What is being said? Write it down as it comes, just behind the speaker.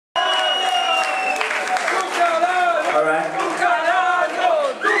All right.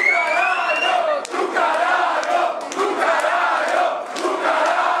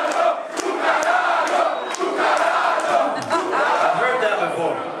 I've heard that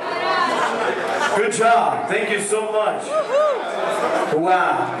before. Good job. Thank you so much.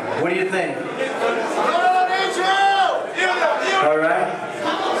 Wow. What do you think? All right.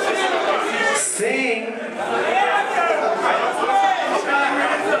 Sing.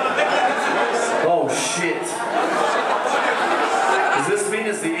 Oh shit. Does this mean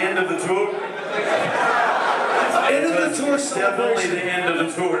it's the end of the tour? End of the tour. Definitely the end of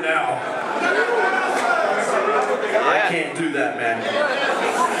the tour now. I can't do that, man.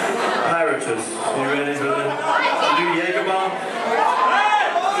 Piratus. You ready for that? You do Jaeger bomb?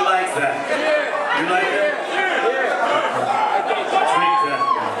 Who likes that? You like that? Drink that.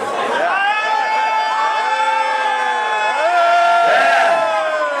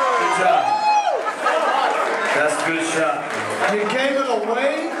 That's a good shot. You gave it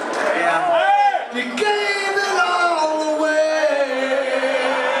away? Yeah. You gave it all away.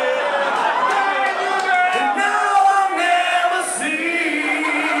 And now I'll never see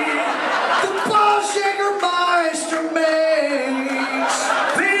the ball shaker Meister makes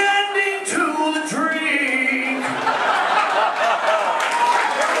the ending to the drink.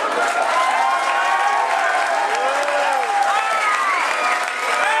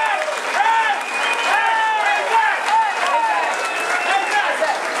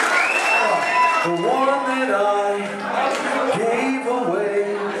 The one that I gave away,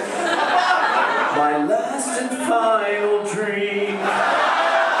 my last and final dream.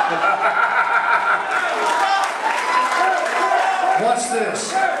 Watch this.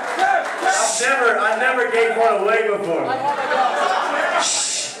 I never gave one away before.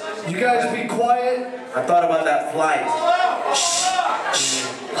 Shh. You guys be quiet. I thought about that flight. Shh. Shh.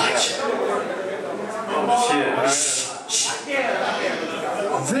 Watch. Oh shit.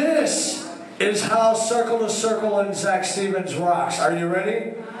 This is how Circle to Circle and Zach Stevens rocks. Are you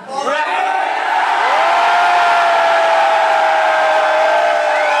ready?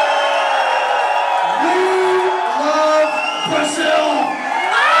 We love Brazil!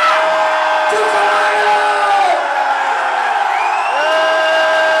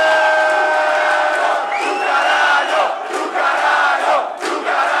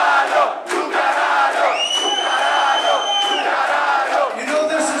 You know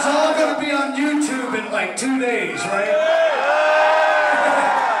this is all going to be on YouTube in like 2 days, right?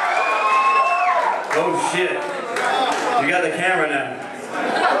 Oh shit. You got the camera now.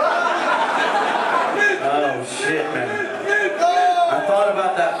 Oh shit, man. I thought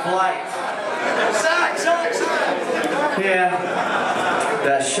about that flight. Yeah.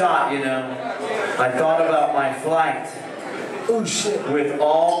 That shot, you know. I thought about my flight. Oh shit. With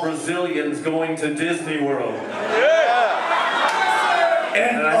all Brazilians going to Disney World.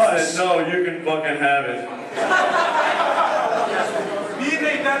 And I said, no, you can fucking have it.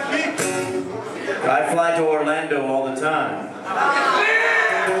 I fly to Orlando all the time.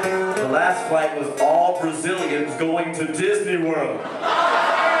 The last flight was all Brazilians going to Disney World.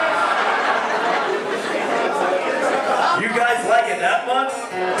 You guys like it that much?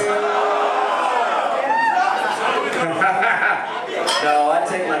 No, I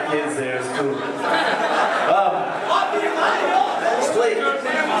take my kids there, it's cool.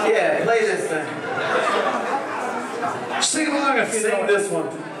 Play this thing. Sing along if you Sing know this one.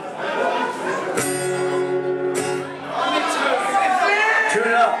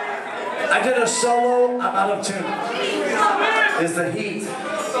 Tune up. I did a solo, I'm out of tune. It's the heat.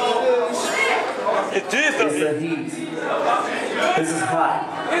 It is It's the heat. This is hot.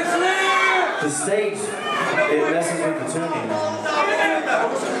 The stage, it messes with the tuning.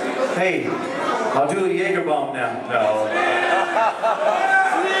 Hey, I'll do a Jaeger bomb now. No.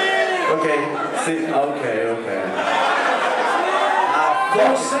 Okay, see, okay.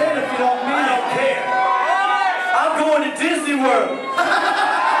 Don't say it if you don't mean I don't care. I'm going to Disney World.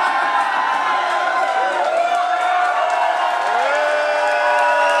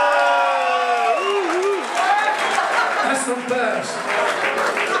 That's the best.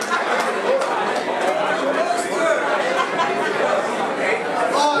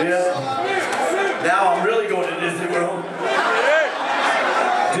 Yeah. Now I'm really going to Disney World.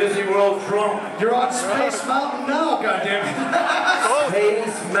 Disney World Trump. You're on Space Mountain now, goddammit.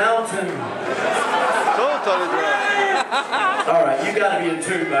 Space Mountain. All right, you got to be in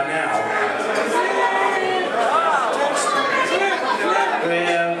tune by now.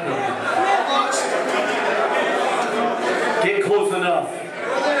 Yeah. Get close enough.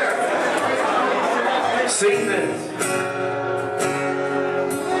 Sing this.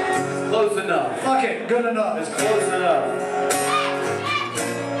 close enough. Fuck it, good enough. It's close enough.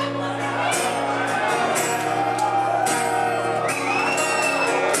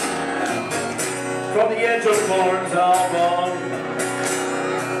 From the edge of thorns I'll run.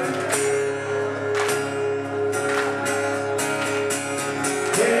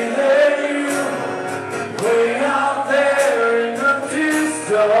 Hey there you, way out there in the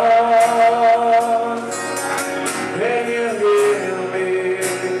distance. Can you hear me?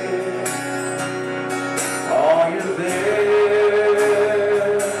 Are you there?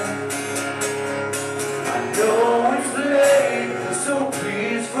 I know it's late, so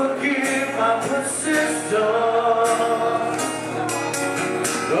please forgive my persistence,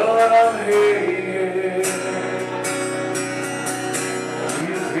 but I'm here.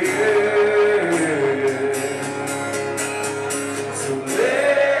 You here? So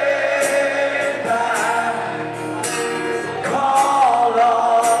lay back, call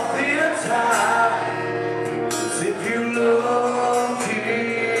off the attack. 'Cause if you look,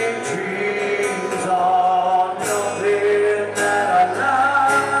 dreams are nothing that I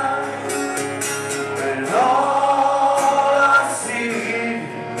like, and all I see,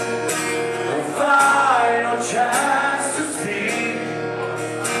 a final chance to speak,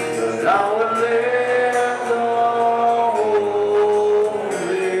 but I will let the holy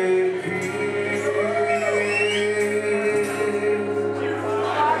peace.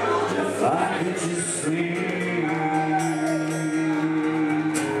 If I could just sleep.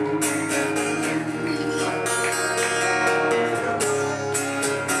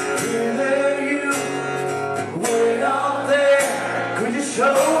 Here there you, way out there, could you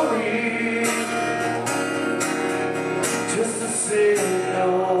show me just to see?